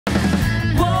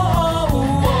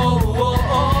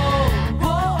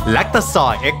แลคตาซอ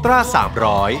ยเอ็กตร้า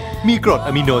300มีกรดอ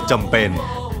ะมิโนจำเป็น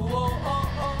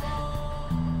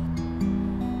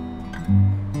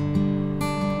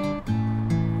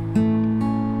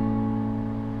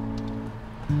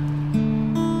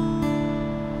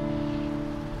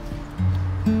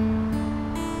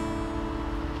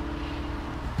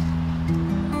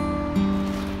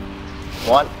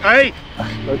เฮ้ย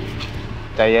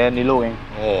ใจเย็นนี่ลูกเอง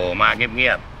โอ้มาเงี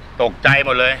ยบๆตกใจห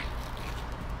มดเลย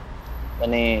วัน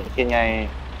นี้คิดไง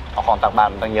เอาของตักบาตร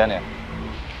มันตั้งเยอะเนี่ย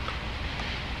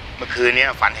เมื่อคืนนี้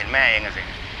ฝันเห็นแม่เองอะสิ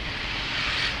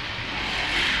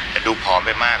แต่ดูผอมไป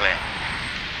มากเลย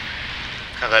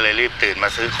ข้าก็เลยรีบตื่นมา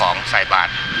ซื้อของใส่บาต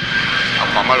รเอา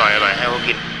ของอร่อยๆให้เขา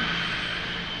กิน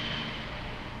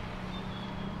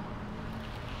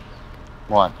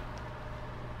หมด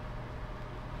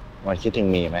คิดถึง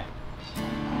มีไหม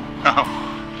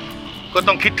ก็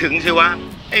ต้องคิดถึงสิวะ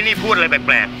ไอ้นี่พูดอะไรแ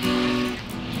ปลก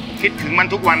ๆคิดถึงมัน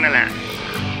ทุกวันนั่นแหละ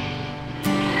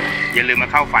อย่าลืมมา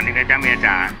เข้าฝันอีกนะจ๊ะเมีย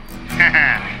จ๋า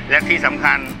และที่สำ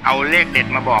คัญเอาเลขเด็ด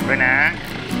มาบอกด้วยนะ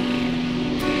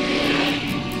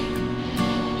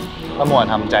แล้วหมวด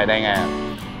ทำใจได้ไง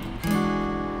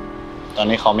ตอน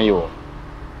นี้เขาไม่อยู่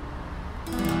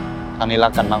ทั้งนี้รั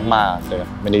กกันมากๆแต่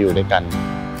ไม่ได้อยู่ด้วยกัน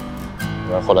อ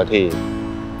ยู่คนละที่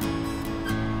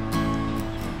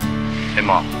ไอ้ห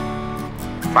มอก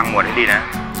ฟังหมวดให้ดีนะ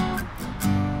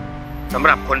สำห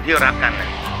รับคนที่รักกัน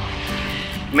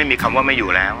ไม่มีคำว่าไม่อยู่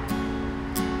แล้ว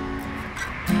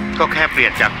ก็แค่เปลี่ย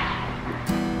นจาก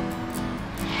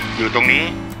อยู่ตรงนี้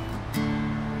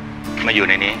มาอยู่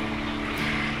ในนี้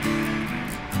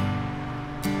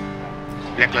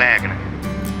แรกๆนะ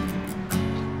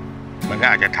มันก็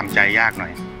อาจจะทำใจยากหน่อ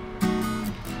ย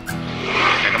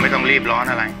แต่ก็ไม่ต้องรีบร้อน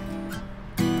อะไร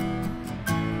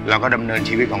เราก็ดำเนิน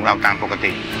ชีวิตของเราตามปก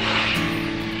ติ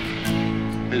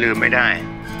ลืมไม่ได้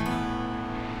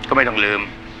ก็ไม่ต้องลืม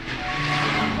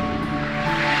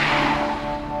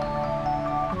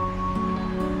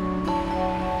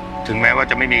ถึงแม้ว่า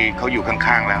จะไม่มีเขาอยู่ข้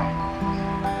างๆแล้ว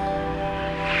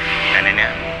แต่ในเนี้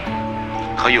ย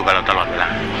เขาอยู่กับเราตลอดเวลา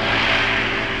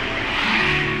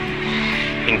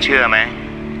เองเชื่อไหม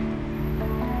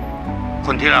ค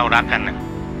นที่เรารักกันนะ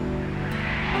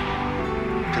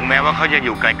ถึงแม้ว่าเขาจะอ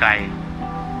ยู่ไกล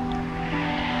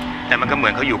ๆแต่มันก็เหมื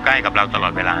อนเขาอยู่ใกล้กับเราตลอ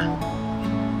ดเวลา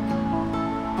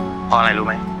เพราะอะไรรู้ไ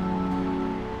หม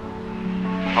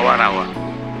เพราะว่าเรา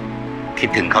คิด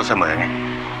ถึงเขาเสมอไง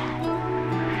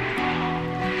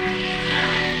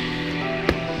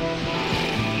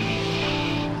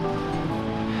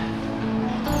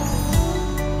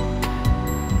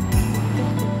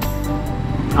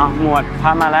หมวดพ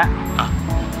ามาแล้ว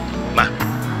มา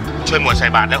ช่วยหมวดใส่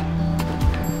บาตรแล้ว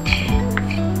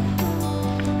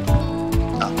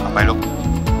เอาไปลูก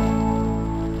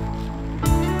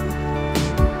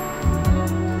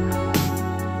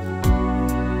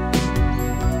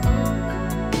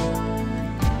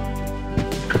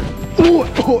โ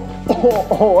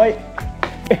อ้ย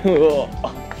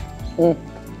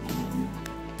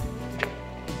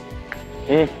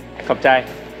ขอบใจ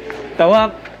แต่ว่า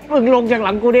มึงลงจากห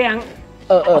ลังกูได้ยัง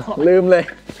ลืมเลย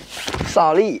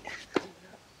sorry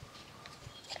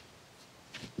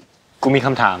กูมีค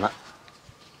ำถามอะ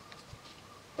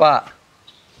ว่า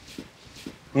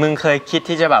มึงเคยคิด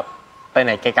ที่จะแบบไปไห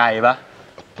นไกลๆปะ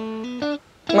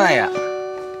ไม่อ่ะ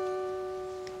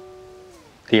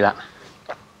ทีละ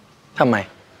ทำไม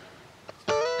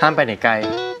ห้ามไปไหนไกล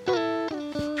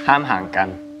ห้ามห่างกัน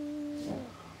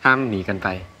ห้ามหนีกันไป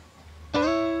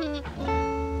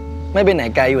ไม่ไปไหน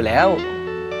ไกลอยู่แล้ว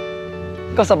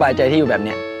ก็สบายใจที่อยู่แบบเ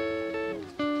นี้ย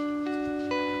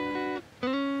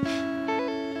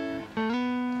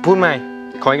พูดใหม่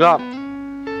ขออีกรอบ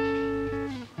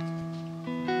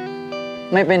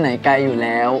ไม่ไปไหนไกลอยู่แ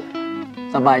ล้ว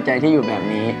สบายใจที่อยู่แบบ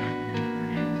นี้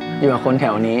อยู่กับคนแถ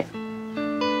วนี้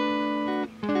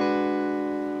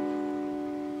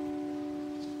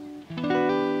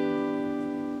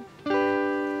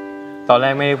ตอนแร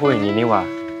กไม่ได้พูดอย่างนี้นี่หว่า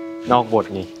นอกบท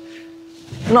นี่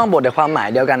นอกบทแต่ความหมาย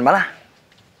เดียวกันปะล่ะ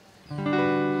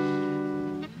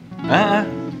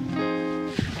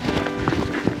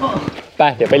ไป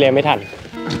เดี๋ยวไปเรียนไม่ทัน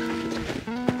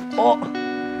โอ้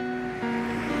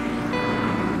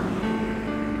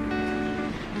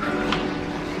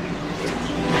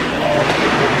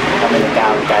อเมริกา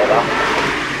ไกลปะ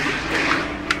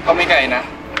ก็ไม่ไกลนะ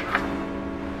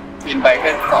บินไปแ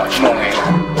ค่2 ชั่วโมงเอง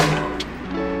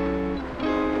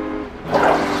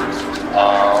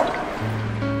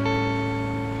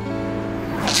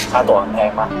ค่าตั๋วแพ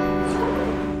งปะ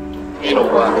ไม่รู้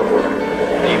ว่า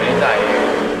นี่ไม่ได้จ่ายเอง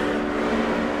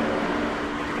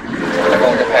แต่ค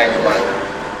งจะแพงอยู่มั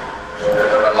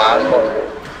นล้านคน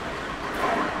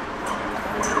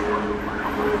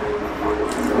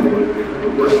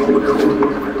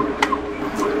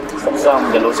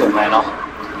รู้สึกไงเนาะ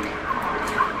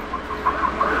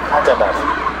ถ้าจะแบบ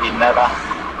บินได้ปะ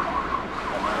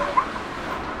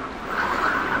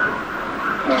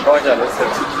มันก็จะรู้สึก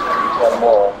โม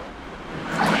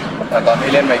แต่ตอนที่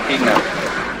เล่นไวกิ้งเนี่ย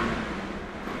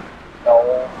เรา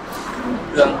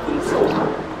เครื่องขึ้นสูง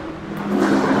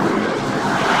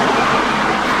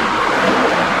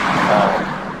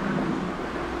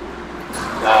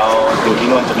แล้วอยู่ที่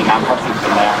นู่นจะมีน้ำเข้าถึงกั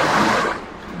นไหม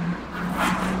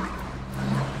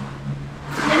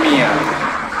ไม่มีอ่ะ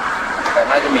แต่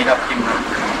น่าจะมีทับทิม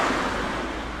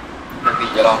ปกติ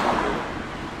จะลองทำดู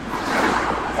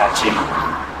การชิม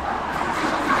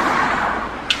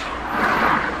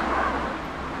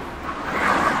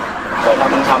แต่ถ้า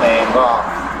มึงทำเองก็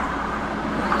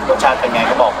รสชาติเป็นไง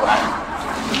ก็บอกกูนะ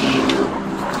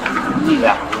นี่แหล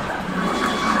ะ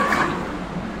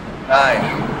ได้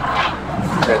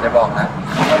เดี๋ยวจะบอกนะ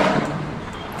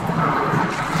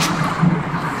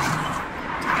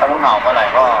ถ้ามึงเหงาเมื่อไหร่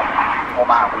ก็โทร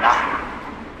มาหาคุณนะ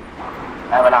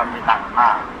ในเวลามีตังค์มา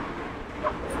กเดี๋ย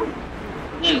วคุย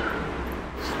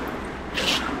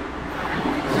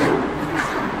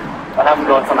แล้วถ้ามึง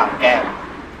โดนฝรั่งแกล้ง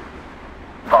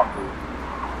บอกกู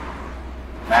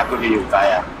แม้กูจะอยู่ไกล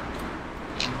อ่ะ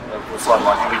เดี๋ยวกูส่วนม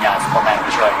นต์ให้วิญญาณซุปเปอร์แมนไป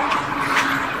ช่วย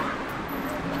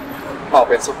บอกเ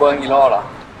ป็นซูเปอร์ฮีโร่เหรอ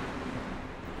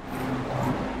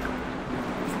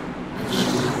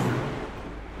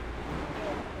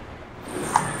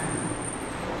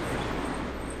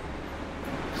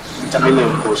จะไม่ลื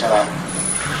มกูใช่ไหม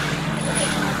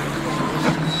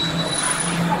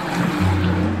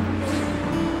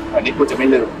วันนี้กูจะไม่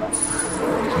ลืมนะ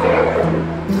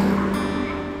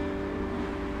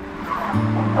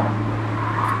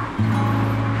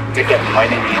จะเก็บไว้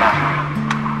ในนี้นะ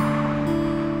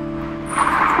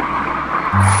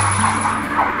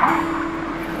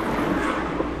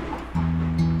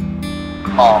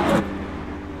หมอก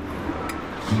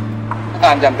ก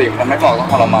ารจำติ่มทำให้หมอกต้อง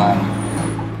ทรมาน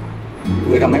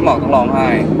หรือทำให้หมอกต้องร้องไห้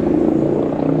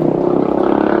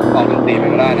หมอกดนตรีไป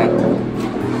ก็ได้นะ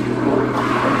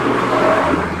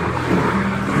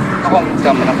ถ้าความจ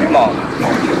ำมันทำให้หมอก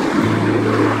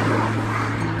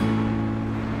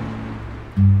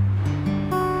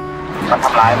มันท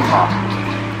ำร้ายมึงหรอ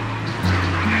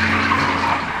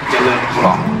จะเลิกกูหร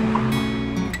อ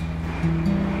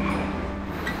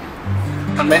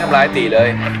มันไม่ทำร้ายตีเลย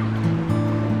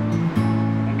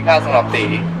มันมีค่าสำหรับตี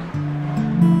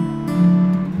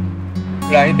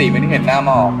เวลาที่ตีไม่ได้เห็นหน้าห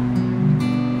มอก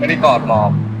ไม่ได้กอดหมอ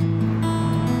ก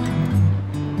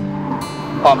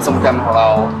ความทรงจำของเรา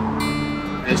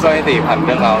จะช่วยให้ตีผ่านเ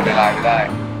รื่องเราได้ลายไปได้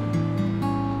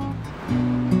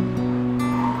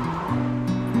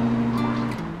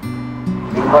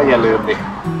มึงก็อย่าลืมดิ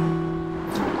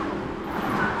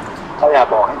เขาอย่า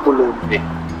บอกให้กูลืมดิ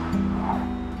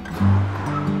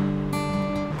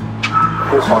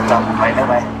กูขอจำไว้ได้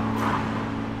ไหม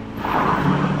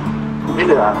กูไม่เ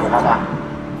หลือเลยแล้วนะ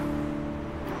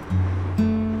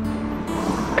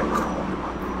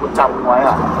กูจำไว้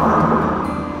อ่ะ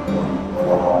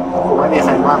กูไม่มีใค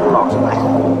รว่ากูหรอกใช่ไหม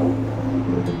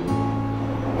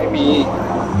ไม่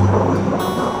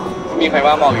มีใคร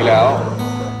ว่าหมอกอยู่แล้ว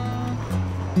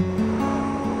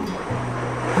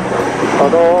ขอ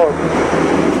โทษ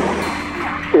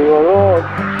ขอโทษ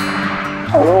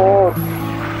ขอโทษ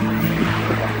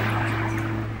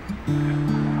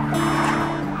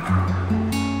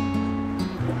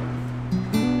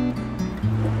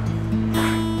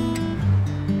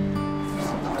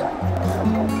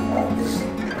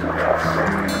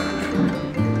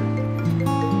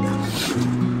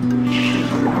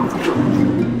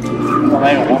อะไ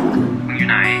รหรอมึงอยู่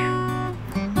ไหน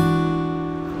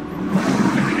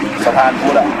สะพานพุ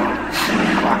ทธอ่ะ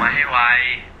มาให้ไว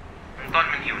มึงต้น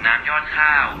มันหิวน้ำยอดข้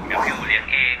าวเดี๋ยวผิวเลี้ยง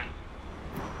เอง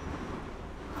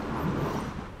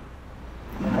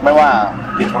ไม่ว่า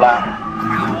ติดธุระ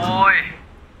โอ้ย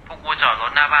พวกกูจอดร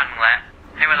ถหน้าบ้านมึงแล้ว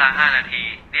ให้เวลา5 นาที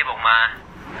รีบออกมา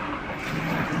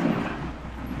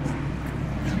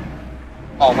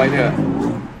ออกไปเถอะ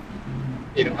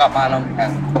อีกต้องกลับบ้านเราเหมือนกั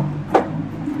น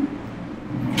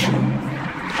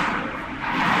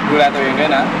ดูแลตัวเองด้ว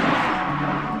ยนะ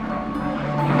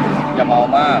อย่าเมา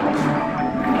มาก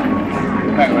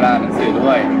แบ่งเวลาหนังสือด้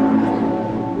วย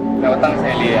แล้วตั้งใจ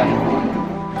เรียน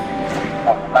อ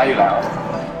อกได้อยู่แล้ว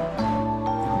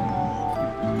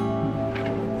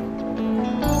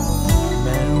แ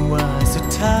ม้ว่าสุด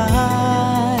ท้า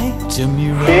ยจะมี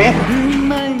รักหรือ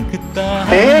ไม่ก็ตาม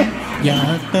อยา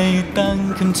กไปตั้ง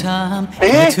คำถามใ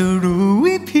ห้เธอรู้ไ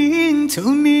ว้เพียงเท่า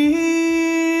นี้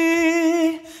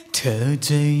เธอจ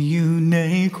ะอยู่ใน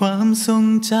ความทรง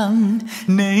จ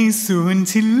ำในส่วน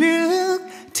ที่ลึก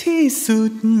ที่สุ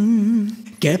ด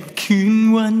เก็บคืน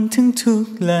วันทั้งทุก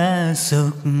ข์และสุ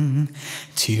ข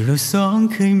ที่เราสอง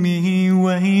เคยมีไ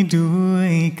ว้ด้ว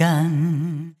ยกัน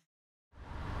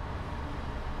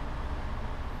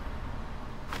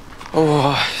โอ้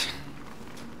ย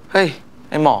เฮ้ย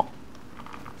ไอหมอก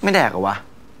ไม่แดกเหรอวะ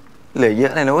เหลือเยอ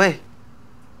ะเลยนะเว้ย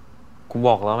กูบ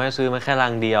อกแล้วให้ซื้อมาแค่รั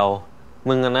งเดียว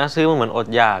มึงอะนะซื้อมาเหมือนอด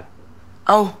อยากเ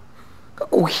อ้าก็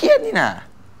กูเครียดนี่น่ะ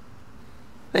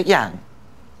เล็กอย่าง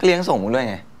ก็เลี้ยงส่งมึงด้วย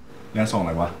ไงเลี้ยงส่งอะไ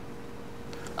รวะ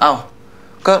เอ้า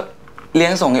ก็เลี้ย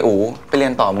งส่งไอ้อูไปเรีย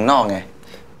นต่อเมืองนอกไง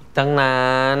ตั้งนา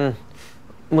น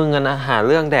มึงอะนะหาเ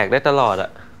รื่องแดกได้ตลอดอะ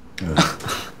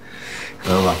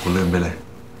ว่ะกูลืมไปเลย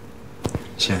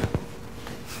เชี่ย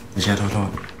ไม่ใช่โทษ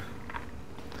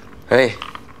เฮ้ย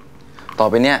ต่อ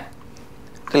ไปเนี้ย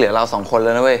ก็เหลือเรา2 คนแ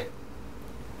ล้วนะเว้ย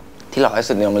ที่หล่อที่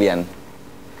สุดในโรงเรียน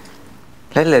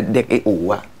และเหลือเด็กไอ้อู๋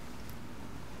อ่ะ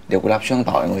เดี๋ยวกูรับช่วง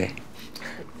ต่อเองเว้ย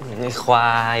ไอ้ควา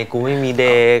ยกูไม่มีเ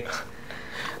ด็ก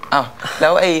อ้าวแล้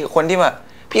วไอ้คนที่แบบ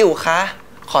พี่อู๋คะ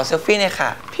ขอเซลฟี่หน่อยค่ะ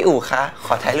พี่อู๋คะข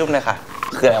อถ่ายรูปหน่อยค่ะ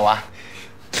คืออะไรวะ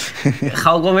เข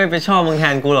าก็ไม่ไปชอบมึงแท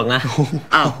นกูหรอกนะ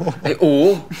อ้าวไอ้อู๋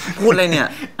พูดอะไรเนี่ย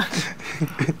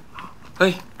เฮ้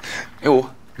ยไอ้อู๋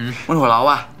มันหัวเราะ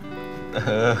ว่ะ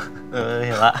เ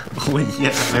ห็นละโอ้ยเหี้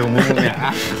ยอะไรของมึงเนี่ย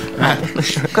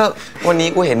ก็วันนี้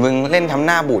กูเห็นมึงเล่นทำห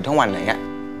น้าบูดทั้งวันอย่างเงี้ย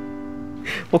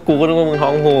พวกกูก็นึกว่ามึงท้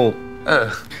องผูก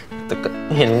แต่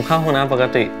เห็นเข้าห้องน้ำปก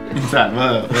ติสัตว์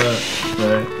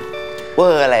เวอ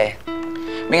ร์อะไร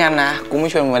ไม่งั้นนะกูไม่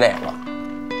ชวนมึงมาแดกหรอก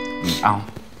เอา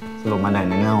สรุปมาแดก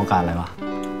ในเรื่องโอกาสอะไรวะ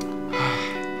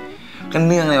ก็เ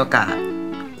นื่องในโอกาส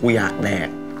กูอยากแดก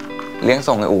เลี้ยง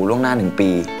ส่งไอ้อู๋ล่วงหน้า1 ปี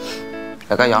แ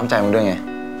ล้วก็ย้อมใจมึงด้วยไง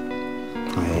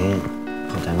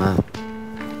ขอบใจมาก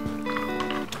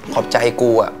ขอบใจกู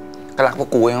อ่ะก็รักพวก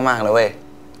กูมากๆเลยเว้ย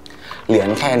เหรียญ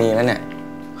แค่นี้แล้วเนี่ย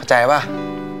เข้าใจป่ะ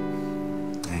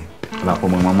รักพวก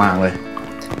มึงมากๆเลย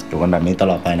อยู่กันแบบนี้ต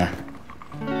ลอดไปนะ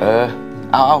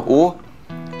เอาอู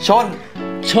ชน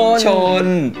เอาชน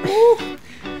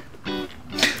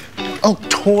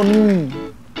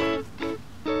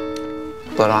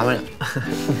ตัวร้อนมั้ย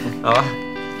เอาวะ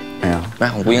ไม่เอาแม่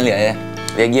ของกูยังเหลือเลย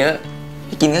เหลือเยอะ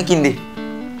กินก็กินดิ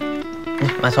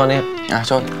มาชนเนี่ย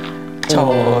ชน